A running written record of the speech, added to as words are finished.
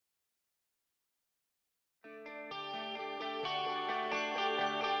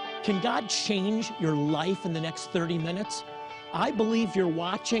Can God change your life in the next 30 minutes? I believe you're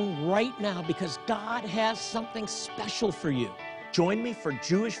watching right now because God has something special for you. Join me for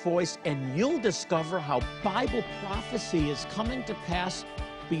Jewish Voice and you'll discover how Bible prophecy is coming to pass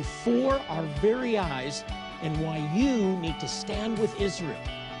before our very eyes and why you need to stand with Israel.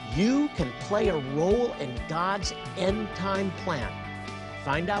 You can play a role in God's end time plan.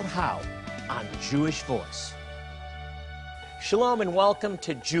 Find out how on Jewish Voice. Shalom and welcome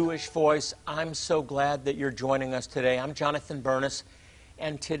to Jewish Voice. I'm so glad that you're joining us today. I'm Jonathan Bernis,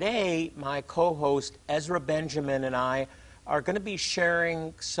 and today my co-host Ezra Benjamin and I are going to be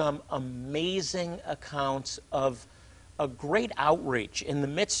sharing some amazing accounts of a great outreach. In the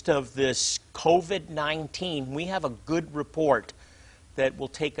midst of this COVID-19, we have a good report that will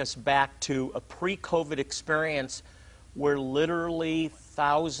take us back to a pre-COVID experience where literally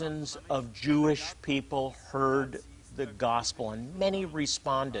thousands of Jewish people heard the gospel, and many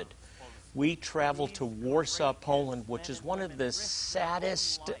responded. We traveled to Warsaw, Poland, which is one of the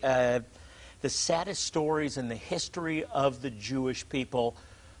saddest stories in the history of the Jewish people.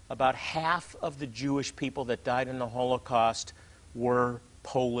 About half of the Jewish people that died in the Holocaust were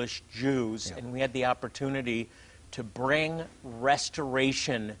Polish Jews, and we had the opportunity to bring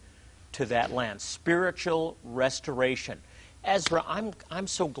restoration to that land, spiritual restoration. Ezra, I'm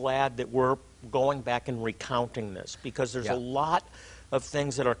so glad that we're going back and recounting this because there's a lot of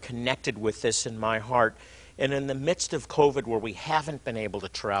things that are connected with this in my heart. And in the midst of COVID where we haven't been able to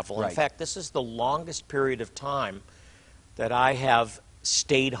travel, in fact, this is the longest period of time that I have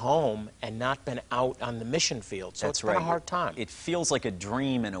stayed home and not been out on the mission field. So it's been a hard time. It feels like a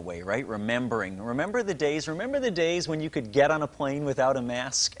dream in a way, right? Remember the days when you could get on a plane without a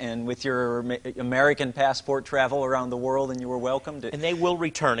mask and with your American passport travel around the world and you were welcomed? And they will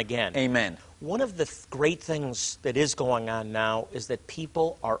return again. Amen. One of the great things that is going on now is that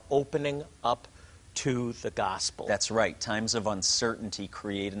people are opening up to the gospel. That's right. Times of uncertainty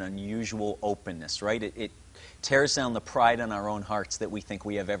create an unusual openness, right? It tears down the pride in our own hearts that we think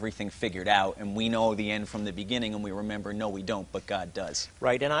we have everything figured out and we know the end from the beginning, and we remember, no, we don't, but God does.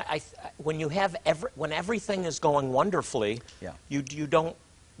 Right, and when everything is going wonderfully, you don't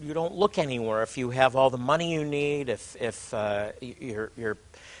look anywhere. If you have all the money you need, if your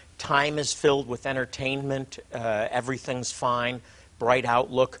time is filled with entertainment, everything's fine, bright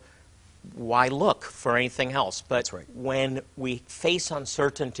outlook, why look for anything else? But when we face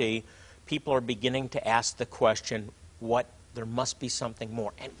uncertainty, people are beginning to ask the question, there must be something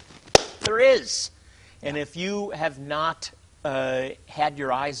more. And there is. And if you have not had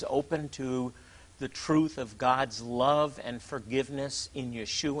your eyes open to the truth of God's love and forgiveness in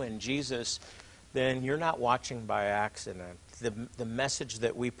Yeshua and Jesus, then you're not watching by accident. The message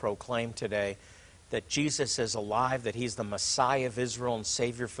that we proclaim today, that Jesus is alive, that He's the Messiah of Israel and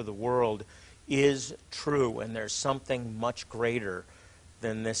Savior for the world, is true. And there's something much greater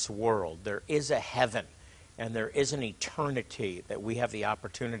than this world. There is a heaven, and there is an eternity that we have the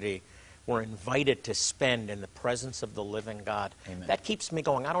opportunity, we're invited to spend in the presence of the living God. Amen. That keeps me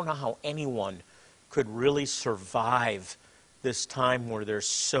going. I don't know how anyone could really survive this time where there's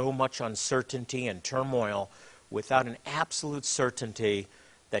so much uncertainty and turmoil without an absolute certainty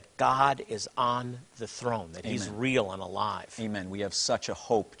that God is on the throne, that He's real and alive. Amen. We have such a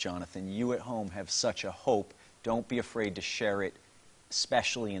hope, Jonathan. You at home have such a hope. Don't be afraid to share it,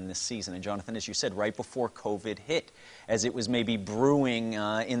 especially in this season. And Jonathan, as you said, right before COVID hit, as it was maybe brewing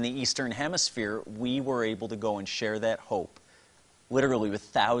in the Eastern Hemisphere, we were able to go and share that hope, literally with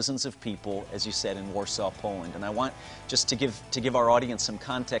thousands of people, as you said, in Warsaw, Poland. And I want just to give our audience some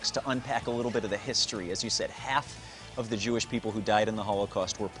context, to unpack a little bit of the history. As you said, half of the Jewish people who died in the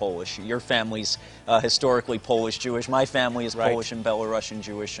Holocaust were Polish. Your family's historically Polish-Jewish. My family is Polish and Belarusian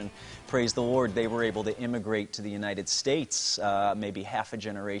Jewish, and praise the Lord, they were able to immigrate to the United States maybe half a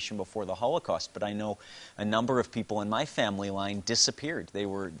generation before the Holocaust. But I know a number of people in my family line disappeared. They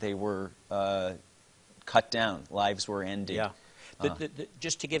were cut down. Lives were ended. Yeah.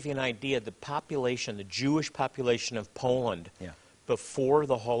 Just to give you an idea, the Jewish population of Poland before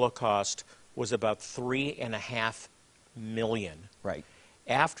the Holocaust was about 3.5 million. Right.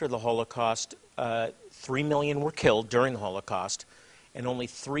 After the Holocaust, 3 million were killed during the Holocaust, and only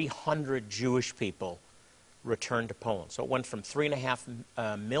 300 Jewish people returned to Poland. So it went from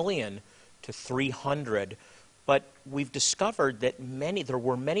 3.5 million to 300. But we've discovered that there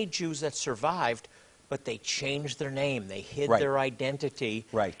were many Jews that survived, but they changed their name. They hid their identity.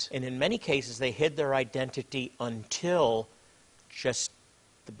 Right. And in many cases, they hid their identity until just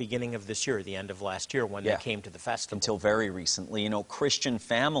the beginning of this year, the end of last year, when Yeah. they came to the festival. Until very recently. You know, Christian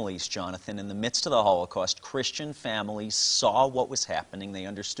families, Jonathan, in the midst of the Holocaust, Christian families saw what was happening. They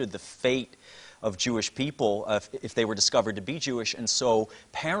understood the fate of Jewish people if they were discovered to be Jewish, and so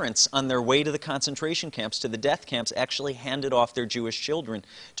parents on their way to the concentration camps, to the death camps, actually handed off their Jewish children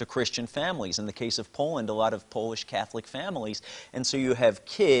to Christian families. In the case of Poland, a lot of Polish Catholic families, and so you have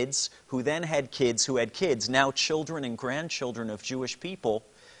kids who then had kids who had kids, now children and grandchildren of Jewish people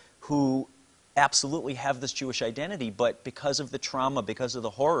who absolutely have this Jewish identity, but because of the trauma, because of the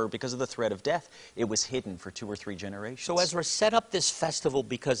horror, because of the threat of death, it was hidden for 2 or 3 generations. So Ezra, set up this festival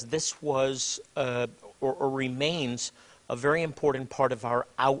because this was or remains a very important part of our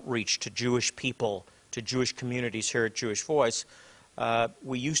outreach to Jewish people, to Jewish communities here at Jewish Voice.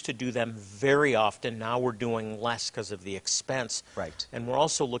 We used to do them very often. Now we're doing less because of the expense. Right. And we're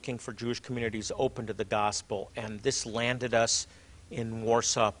also looking for Jewish communities open to the gospel. And this landed us in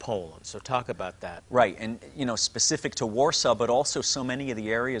Warsaw, Poland. So talk about that. Right, and you know, specific to Warsaw, but also so many of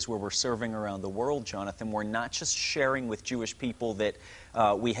the areas where we're serving around the world, Jonathan, we're not just sharing with Jewish people that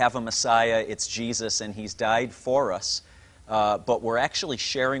we have a Messiah, it's Jesus, and He's died for us, but we're actually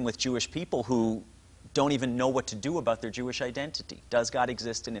sharing with Jewish people who don't even know what to do about their Jewish identity. Does God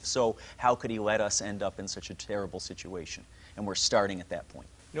exist, and if so, how could He let us end up in such a terrible situation? And we're starting at that point.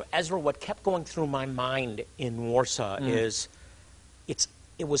 You know, Ezra, what kept going through my mind in Warsaw is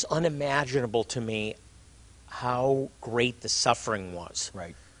it was unimaginable to me how great the suffering was.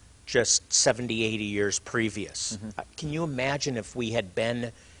 Right. Just 70, 80 years previous. Can you imagine if we had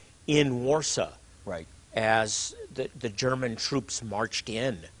been in Warsaw Right. as the German troops marched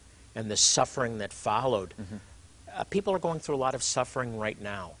in and the suffering that followed? People are going through a lot of suffering right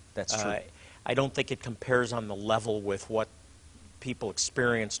now. That's true. I don't think it compares on the level with what people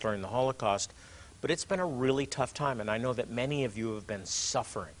experienced during the Holocaust, but it's been a really tough time, and I know that many of you have been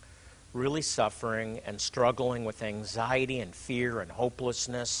suffering, really suffering and struggling with anxiety and fear and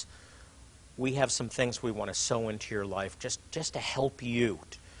hopelessness. We have some things we want to sow into your life just to help you.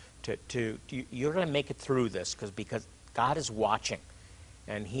 You're going to make it through this because God is watching,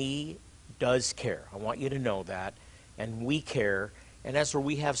 and He does care. I want you to know that, and we care. And Ezra,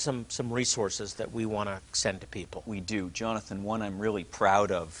 we have some resources that we want to send to people. We do. Jonathan, one I'm really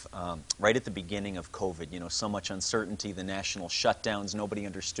proud of, right at the beginning of COVID, you know, so much uncertainty, the national shutdowns, nobody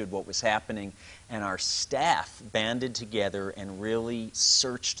understood what was happening, and our staff banded together and really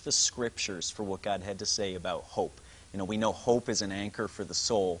searched the scriptures for what God had to say about hope. You know, we know hope is an anchor for the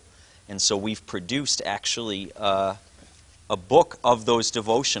soul, and so we've produced actually a book of those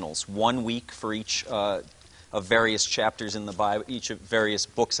devotionals, 1 week for each of various chapters in the Bible, each of various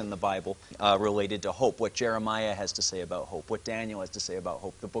books in the Bible related to hope. What Jeremiah has to say about hope, what Daniel has to say about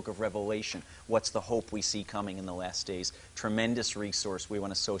hope, the book of Revelation, what's the hope we see coming in the last days. Tremendous resource. We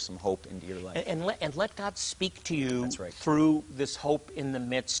want to sow some hope into your life. And let God speak to you That's right. through this Hope in the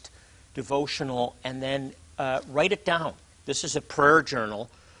Midst devotional, and then write it down. This is a prayer journal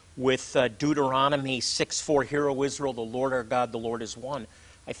with Deuteronomy 6:4, Hear, O Israel, the Lord our God, the Lord is one.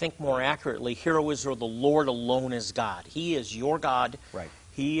 I think more accurately, Hear, O Israel, the Lord alone is God. He is your God. Right.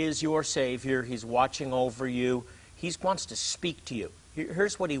 He is your Savior. He's watching over you. He wants to speak to you.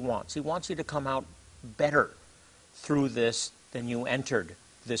 Here's what He wants. He wants you to come out better through this than you entered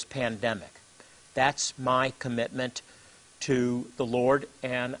this pandemic. That's my commitment to the Lord,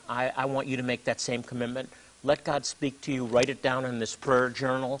 and I want you to make that same commitment. Let God speak to you. Write it down in this prayer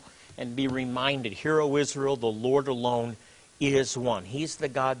journal and be reminded, Hear, O Israel, the Lord alone is one. He's the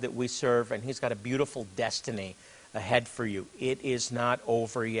God that we serve, and He's got a beautiful destiny ahead for you. It is not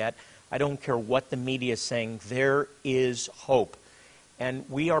over yet. I don't care what the media is saying. There is hope. And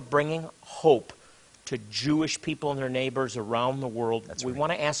we are bringing hope to Jewish people and their neighbors around the world. That's we right.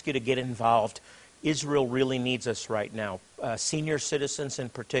 want to ask you to get involved. Israel really needs us right now. Senior citizens in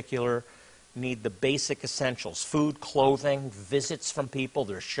particular need the basic essentials, food, clothing, visits from people.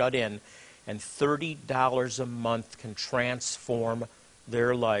 They're shut in. And $30 a month can transform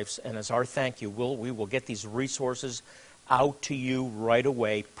their lives. And as our thank you, we will get these resources out to you right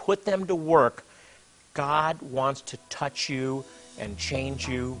away. Put them to work. God wants to touch you and change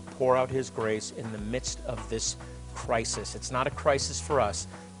you, pour out His grace in the midst of this crisis. It's not a crisis for us,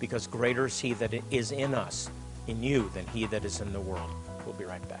 because greater is He that is in us, in you, than he that is in the world. We'll be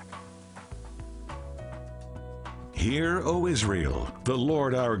right back. Hear, O Israel, the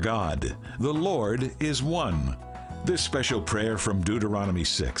Lord our God, the Lord is one. This special prayer from Deuteronomy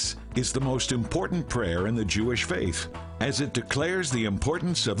 6 is the most important prayer in the Jewish faith, as it declares the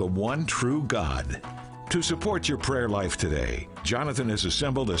importance of the one true God. To support your prayer life today, Jonathan has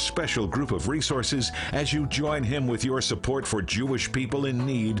assembled a special group of resources as you join him with your support for Jewish people in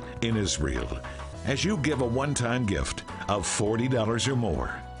need in Israel. As you give a one-time gift of $40 or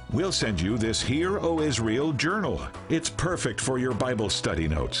more, we'll send you this Hear, O Israel journal. It's perfect for your Bible study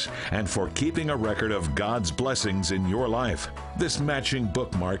notes and for keeping a record of God's blessings in your life. This matching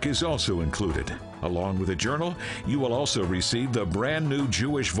bookmark is also included. Along with the journal, you will also receive the brand new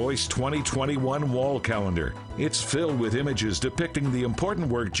Jewish Voice 2021 wall calendar. It's filled with images depicting the important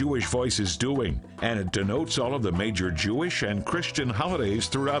work Jewish Voice is doing, and it denotes all of the major Jewish and Christian holidays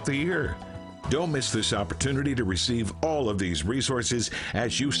throughout the year. Don't miss this opportunity to receive all of these resources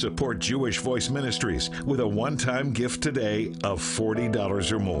as you support Jewish Voice Ministries with a one-time gift today of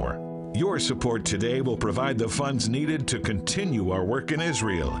 $40 or more. Your support today will provide the funds needed to continue our work in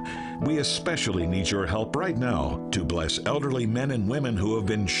Israel. We especially need your help right now to bless elderly men and women who have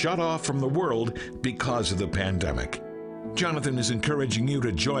been shut off from the world because of the pandemic. Jonathan is encouraging you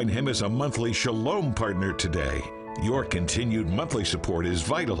to join him as a monthly Shalom partner today. Your continued monthly support is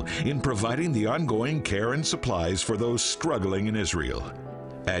vital in providing the ongoing care and supplies for those struggling in Israel.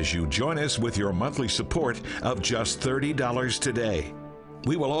 As you join us with your monthly support of just $30 today,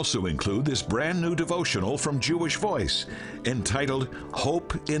 we will also include this brand new devotional from Jewish Voice entitled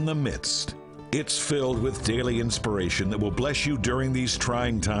Hope in the Midst. It's filled with daily inspiration that will bless you during these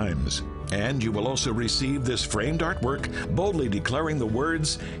trying times. And you will also receive this framed artwork boldly declaring the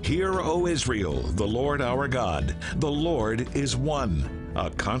words, Hear, O Israel, the Lord our God, the Lord is one. A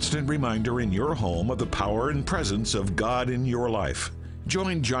constant reminder in your home of the power and presence of God in your life.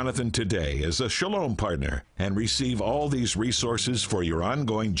 Join Jonathan today as a Shalom partner and receive all these resources for your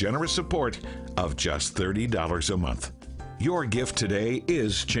ongoing generous support of just $30 a month. Your gift today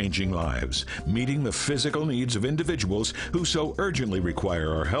is changing lives, meeting the physical needs of individuals who so urgently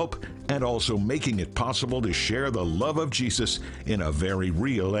require our help, and also making it possible to share the love of Jesus in a very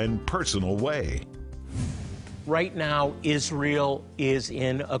real and personal way. Right now, Israel is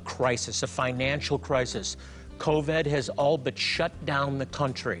in a crisis, a financial crisis. COVID has all but shut down the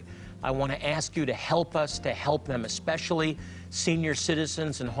country. I want to ask you to help us to help them, especially senior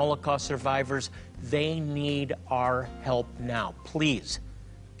citizens and Holocaust survivors. They need our help now. Please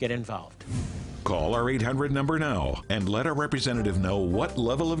get involved. Call our 800 number now and let a representative know what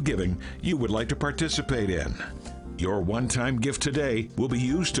level of giving you would like to participate in. Your one-time gift today will be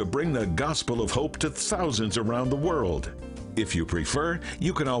used to bring the gospel of hope to thousands around the world. If you prefer,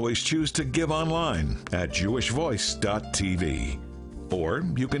 you can always choose to give online at jewishvoice.tv. Or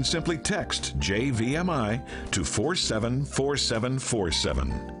you can simply text JVMI to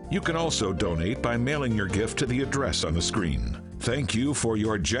 474747. You can also donate by mailing your gift to the address on the screen. Thank you for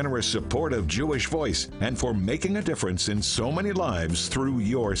your generous support of Jewish Voice and for making a difference in so many lives through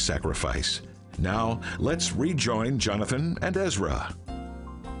your sacrifice. Now, let's rejoin Jonathan and Ezra.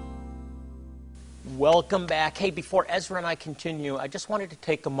 Welcome back. Hey, before Ezra and I continue, I just wanted to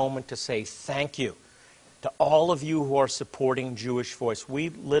take a moment to say thank you to all of you who are supporting Jewish Voice. We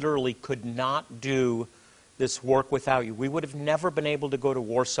literally could not do this work without you. We would have never been able to go to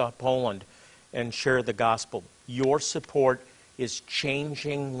Warsaw, Poland and share the gospel. Your support is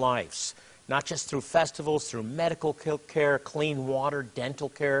changing lives, not just through festivals, through medical care, clean water, dental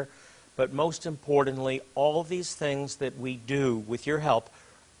care, but most importantly, all these things that we do with your help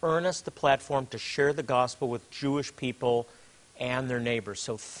earn us the platform to share the gospel with Jewish people and their neighbors.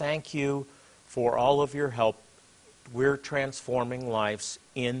 So thank you for all of your help. We're transforming lives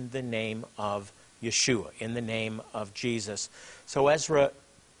in the name of Yeshua, in the name of Jesus. So Ezra,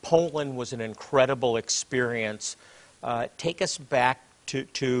 Poland was an incredible experience. Take us back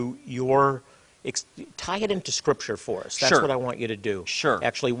to your, tie it into Scripture for us. That's Sure. what I want you to do. Sure.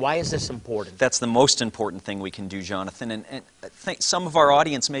 Actually, why is this important? That's the most important thing we can do, Jonathan. And I think some of our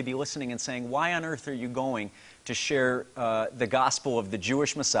audience may be listening and saying, why on earth are you going to share the gospel of the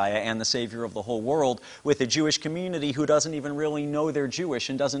Jewish Messiah and the Savior of the whole world with a Jewish community who doesn't even really know they're Jewish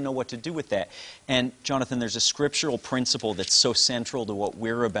and doesn't know what to do with that? And Jonathan, there's a scriptural principle that's so central to what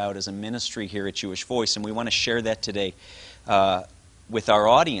we're about as a ministry here at Jewish Voice, and we want to share that today with our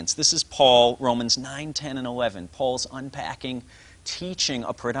audience. This is Paul, Romans 9, 10, and 11. Paul's unpacking, teaching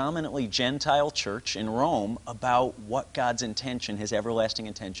a predominantly Gentile church in Rome about what God's intention, His everlasting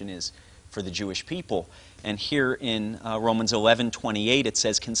intention is for the Jewish people. And here in Romans 11:28 it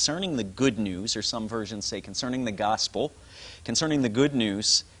says, concerning the good news, or some versions say concerning the gospel, concerning the good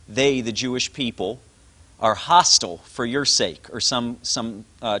news, they, the Jewish people, are hostile for your sake. Or some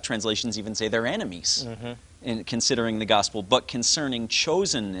translations even say they're enemies in considering the gospel. But concerning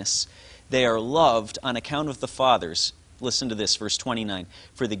chosenness, they are loved on account of the fathers. listen to this, verse 29.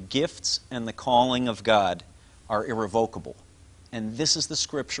 For the gifts and the calling of God are irrevocable. And this is the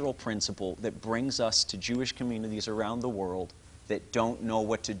scriptural principle that brings us to Jewish communities around the world that don't know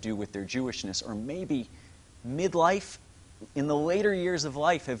what to do with their Jewishness, or maybe midlife, in the later years of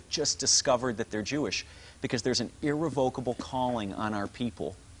life, have just discovered that they're Jewish, because there's an irrevocable calling on our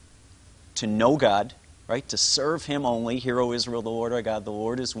people to know God, right? To serve Him only. Hear, O Israel, the Lord our God, the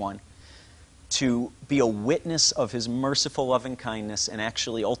Lord is one. To be a witness of His merciful loving kindness, and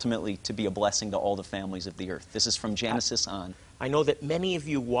actually, ultimately, to be a blessing to all the families of the earth. This is from Genesis on. I know that many of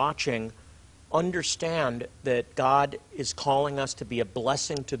you watching understand that God is calling us to be a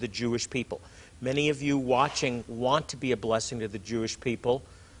blessing to the Jewish people. Many of you watching want to be a blessing to the Jewish people.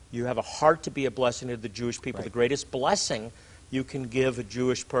 You have a heart to be a blessing to the Jewish people. Right. The greatest blessing you can give a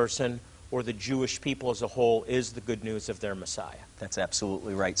Jewish person or the Jewish people as a whole is the good news of their Messiah. That's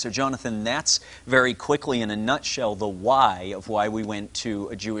absolutely right. So, Jonathan, that's very quickly, in a nutshell, the why of why we went to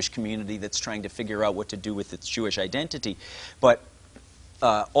a Jewish community that's trying to figure out what to do with its Jewish identity. But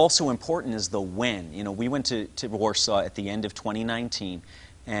also important is the when. You know, we went to Warsaw at the end of 2019,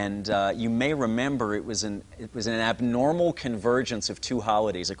 and you may remember it was an abnormal convergence of two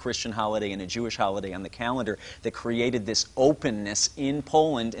holidays, a Christian holiday and a Jewish holiday on the calendar, that created this openness in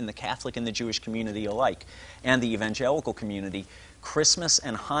Poland, in the Catholic and the Jewish community alike, and the evangelical community. Christmas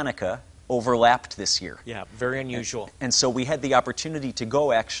and Hanukkah overlapped this year. Yeah, very unusual. And so we had the opportunity to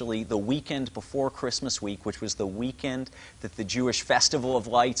go, actually, the weekend before Christmas week, which was the weekend that the Jewish Festival of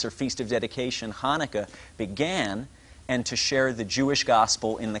Lights, or Feast of Dedication, Hanukkah, began, and to share the Jewish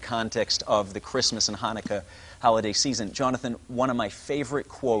gospel in the context of the Christmas and Hanukkah holiday season. Jonathan, one of my favorite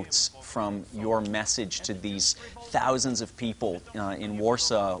quotes from your message to these thousands of people in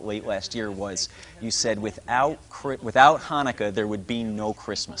Warsaw late last year was, you said, without Hanukkah, there would be no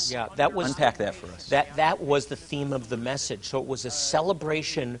Christmas. Yeah, that was... Unpack that for us. That was the theme of the message. So it was a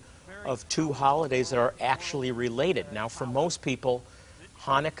celebration of two holidays that are actually related. Now, for most people,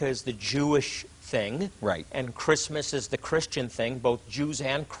 Hanukkah is the Jewish thing, right, and Christmas is the Christian thing. Both Jews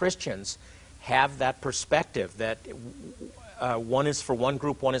and Christians have that perspective that one is for one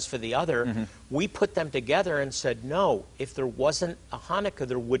group, one is for the other. Mm-hmm. We put them together and said, no, if there wasn't a Hanukkah,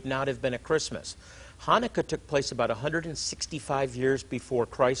 there would not have been a Christmas. Hanukkah took place about 165 years before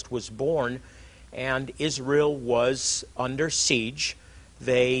Christ was born, and Israel was under siege.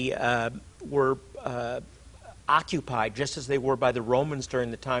 They were occupied, just as they were by the Romans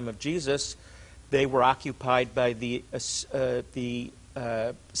during the time of Jesus. They were occupied by the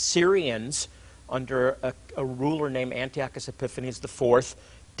Syrians under a ruler named Antiochus Epiphanes IV,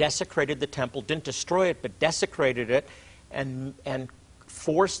 desecrated the temple, didn't destroy it, but desecrated it, and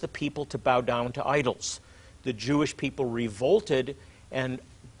forced the people to bow down to idols. The Jewish people revolted, and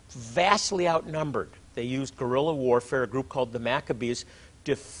vastly outnumbered, they used guerrilla warfare. A group called the Maccabees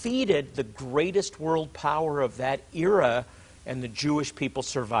defeated the greatest world power of that era, and the Jewish people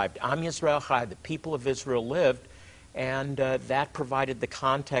survived. Am Yisrael Chai, the people of Israel lived, and that provided the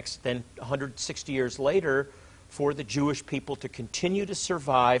context then 160 years later for the Jewish people to continue to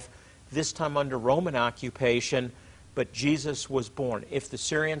survive, this time under Roman occupation, but Jesus was born. If the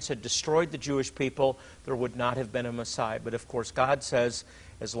Syrians had destroyed the Jewish people, there would not have been a Messiah. But of course, God says,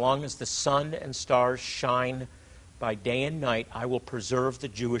 as long as the sun and stars shine by day and night, I will preserve the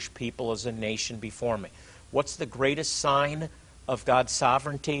Jewish people as a nation before me. What's the greatest sign of God's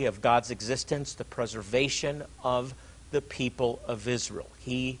sovereignty, of God's existence? The preservation of the people of Israel.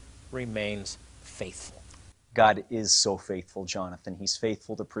 He remains faithful. God is so faithful, Jonathan. He's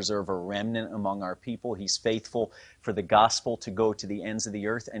faithful to preserve a remnant among our people. He's faithful for the gospel to go to the ends of the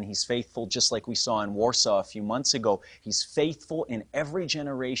earth. And He's faithful, just like we saw in Warsaw a few months ago, He's faithful in every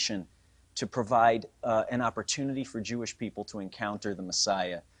generation to provide an opportunity for Jewish people to encounter the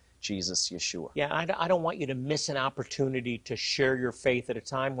Messiah, Jesus, Yeshua. Yeah, I don't want you to miss an opportunity to share your faith at a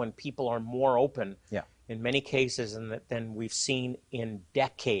time when people are more open, in many cases, than we've seen in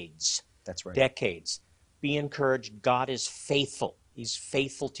decades. That's right. Decades. Be encouraged. God is faithful. He's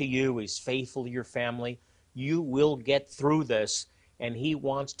faithful to you. He's faithful to your family. You will get through this, and He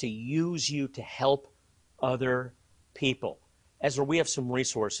wants to use you to help other people. Ezra, we have some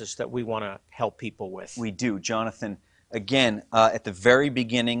resources that we want to help people with. We do, Jonathan. Again, at the very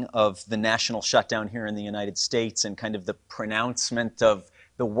beginning of the national shutdown here in the United States and kind of the pronouncement of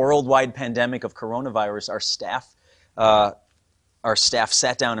the worldwide pandemic of coronavirus, our staff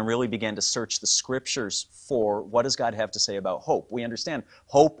sat down and really began to search the Scriptures for what does God have to say about hope. We understand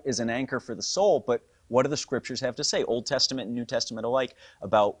hope is an anchor for the soul, but what do the Scriptures have to say, Old Testament and New Testament alike,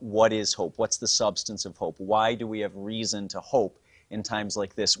 about what is hope? What's the substance of hope? Why do we have reason to hope in times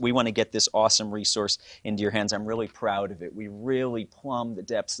like this. We want to get this awesome resource into your hands. I'm really proud of it. We really plumbed the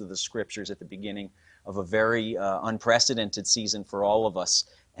depths of the Scriptures at the beginning of a very unprecedented season for all of us,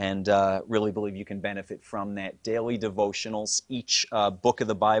 and really believe you can benefit from that. Daily devotionals. Each book of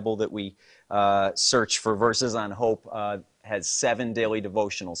the Bible that we search for verses on hope has 7 daily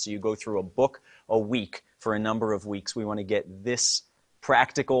devotionals. So you go through a book a week for a number of weeks. We want to get this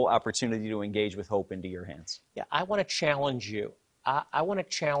practical opportunity to engage with hope into your hands. Yeah, I want to challenge you. I want to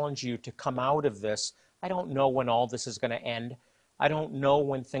challenge you to come out of this. I don't know when all this is going to end. I don't know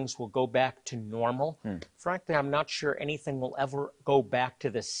when things will go back to normal. Frankly, I'm not sure anything will ever go back to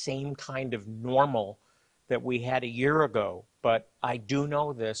the same kind of normal that we had a year ago. But I do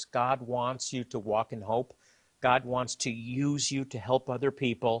know this. God wants you to walk in hope. God wants to use you to help other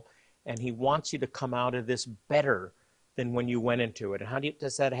people. And He wants you to come out of this better than when you went into it. And how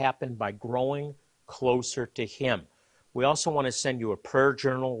does that happen? By growing closer to Him. We also want to send you a prayer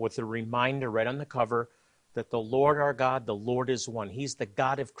journal with a reminder right on the cover that the Lord our God, the Lord is one. He's the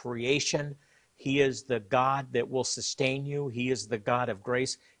God of creation. He is the God that will sustain you. He is the God of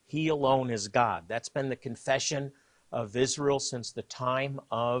grace. He alone is God. That's been the confession of Israel since the time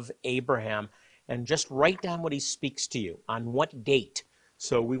of Abraham. And just write down what He speaks to you, on what date.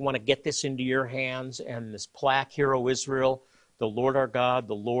 So we want to get this into your hands, and this plaque, Hear, O Israel, the Lord our God,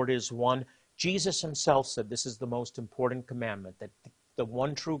 the Lord is one. Jesus Himself said this is the most important commandment, that the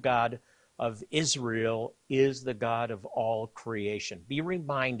one true God of Israel is the God of all creation. Be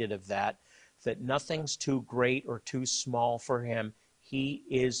reminded of that nothing's too great or too small for Him. He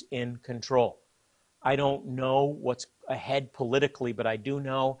is in control. I don't know what's ahead politically, but I do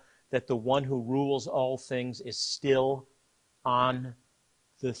know that the one who rules all things is still on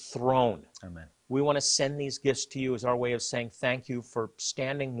the throne. Amen. We want to send these gifts to you as our way of saying thank you for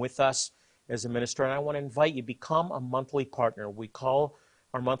standing with us as a minister. And I want to invite you, become a monthly partner. We call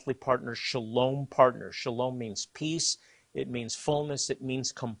our monthly partners Shalom partners. Shalom means peace. It means fullness. It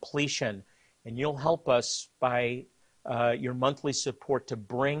means completion. And you'll help us by your monthly support to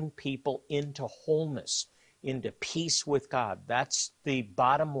bring people into wholeness, into peace with God. That's the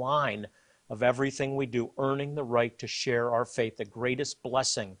bottom line of everything we do, earning the right to share our faith. The greatest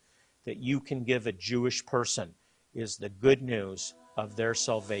blessing that you can give a Jewish person is the good news of their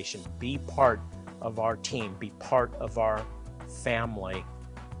salvation. Be part of our team. Be part of our family.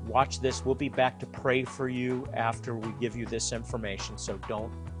 Watch this. We'll be back to pray for you after we give you this information, so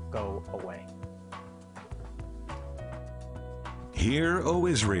don't go away. Hear, O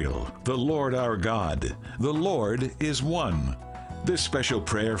Israel, the Lord our God, the Lord is one. This special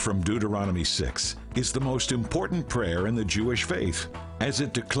prayer from Deuteronomy 6 is the most important prayer in the Jewish faith, as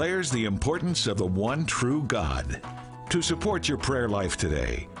it declares the importance of the one true God. To support your prayer life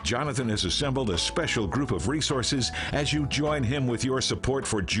today, Jonathan has assembled a special group of resources as you join him with your support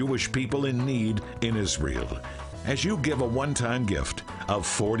for Jewish people in need in Israel. As you give a one-time gift of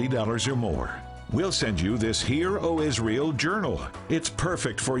 $40 or more, we'll send you this Hear, O Israel journal. It's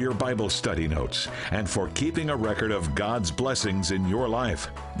perfect for your Bible study notes and for keeping a record of God's blessings in your life.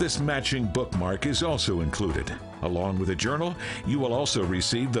 This matching bookmark is also included. Along with the journal, you will also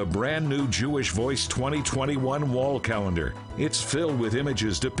receive the brand new Jewish Voice 2021 wall calendar. It's filled with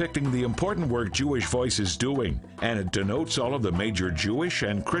images depicting the important work Jewish Voice is doing, and it denotes all of the major Jewish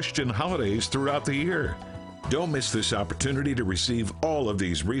and Christian holidays throughout the year. Don't miss this opportunity to receive all of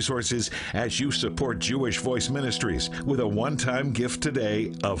these resources as you support Jewish Voice Ministries with a one-time gift today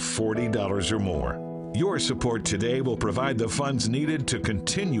of $40 or more. Your support today will provide the funds needed to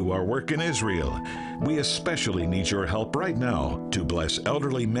continue our work in Israel. We especially need your help right now to bless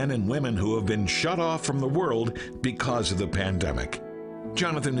elderly men and women who have been shut off from the world because of the pandemic.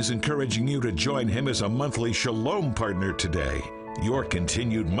 Jonathan is encouraging you to join him as a monthly Shalom partner today. Your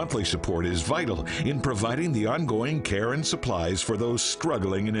continued monthly support is vital in providing the ongoing care and supplies for those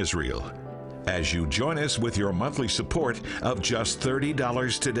struggling in Israel. As you join us with your monthly support of just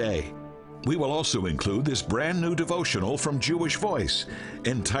 $30 today, we will also include this brand new devotional from Jewish Voice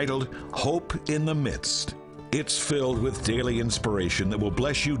entitled Hope in the Midst. It's filled with daily inspiration that will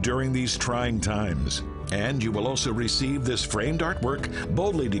bless you during these trying times. And you will also receive this framed artwork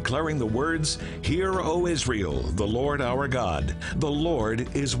boldly declaring the words, Hear, O Israel, the Lord our God, the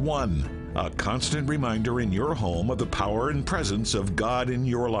Lord is one. A constant reminder in your home of the power and presence of God in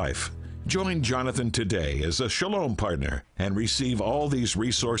your life. Join Jonathan today as a Shalom partner and receive all these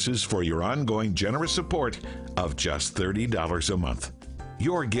resources for your ongoing generous support of just $30 a month.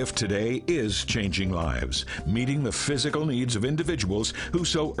 Your gift today is changing lives, meeting the physical needs of individuals who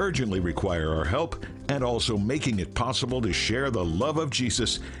so urgently require our help, and also making it possible to share the love of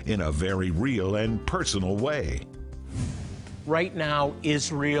Jesus in a very real and personal way. Right now,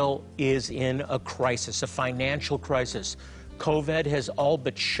 Israel is in a crisis, a financial crisis. COVID has all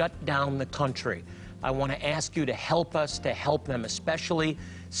but shut down the country. I want to ask you to help us to help them, especially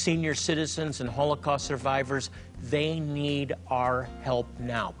senior citizens and Holocaust survivors. They need our help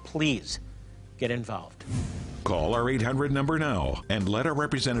now. Please get involved. Call our 800 number now and let a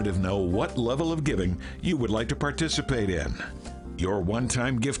representative know what level of giving you would like to participate in. Your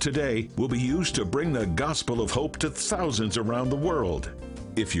one-time gift today will be used to bring the gospel of hope to thousands around the world.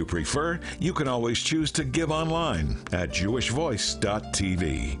 If you prefer, you can always choose to give online at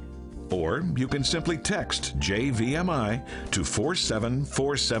jewishvoice.tv. Or you can simply text JVMI to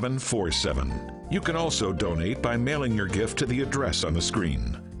 474747. You can also donate by mailing your gift to the address on the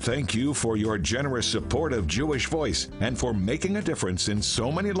screen. Thank you for your generous support of Jewish Voice and for making a difference in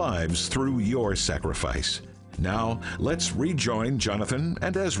so many lives through your sacrifice. Now, let's rejoin Jonathan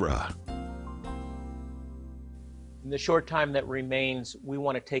and Ezra. In the short time that remains, we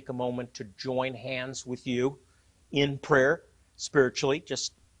want to take a moment to join hands with you in prayer, spiritually.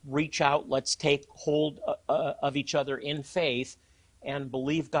 Just reach out. Let's take hold of each other in faith and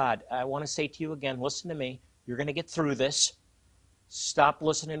believe God. I want to say to you again, listen to me. You're going to get through this. Stop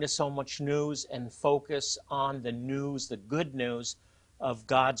listening to so much news and focus on the news, the good news of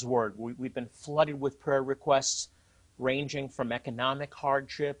God's Word. We've been flooded with prayer requests ranging from economic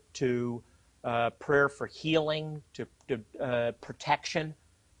hardship to prayer for healing to protection,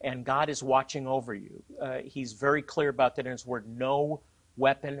 and God is watching over you. He's very clear about that in His Word. No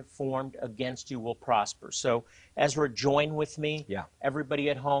weapon formed against you will prosper. So, Ezra, join with me. Yeah. Everybody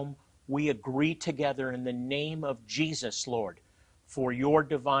at home, we agree together in the name of Jesus, Lord, for your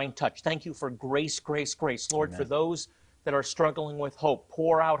divine touch. Thank you for grace, grace, grace. Lord, Amen. for those that are struggling with hope,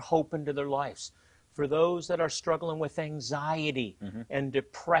 pour out hope into their lives. For those that are struggling with anxiety and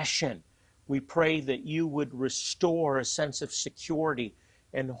depression, we pray that you would restore a sense of security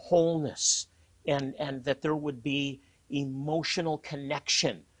and wholeness, and that there would be emotional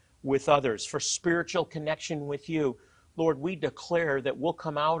connection with others, for spiritual connection with you. Lord, we declare that we'll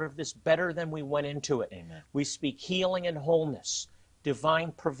come out of this better than we went into it. Amen. We speak healing and wholeness,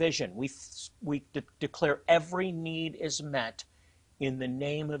 divine provision. We declare every need is met in the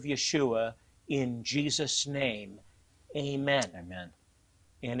name of Yeshua, in Jesus' name. Amen. Amen.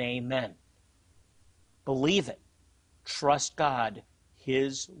 And amen. Believe it. Trust God.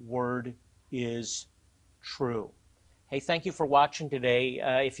 His word is true. Hey, thank you for watching today.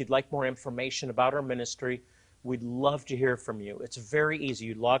 If you'd like more information about our ministry, we'd love to hear from you. It's very easy.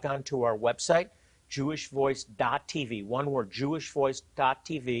 You log on to our website, jewishvoice.tv. One word,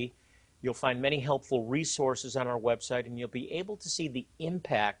 jewishvoice.tv. You'll find many helpful resources on our website, and you'll be able to see the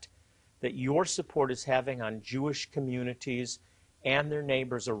impact that your support is having on Jewish communities and their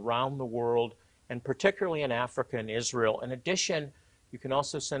neighbors around the world, and particularly in Africa and Israel. In addition, you can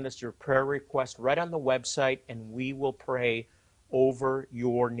also send us your prayer request right on the website, and we will pray over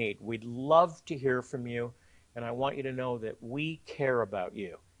your need. We'd love to hear from you, and I want you to know that we care about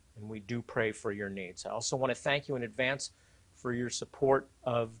you, and we do pray for your needs. I also want to thank you in advance for your support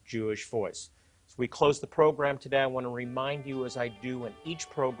of Jewish Voice. As we close the program today, I want to remind you, as I do in each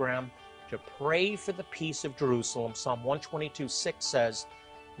program, to pray for the peace of Jerusalem. Psalm 122:6 says,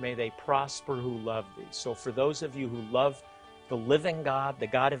 "May they prosper who love thee." So for those of you who love the living God, the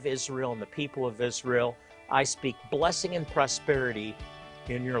God of Israel and the people of Israel, I speak blessing and prosperity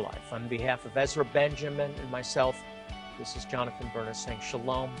in your life. On behalf of Ezra Benjamin and myself, this is Jonathan Berner saying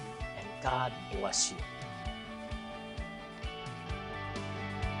shalom, and God bless you.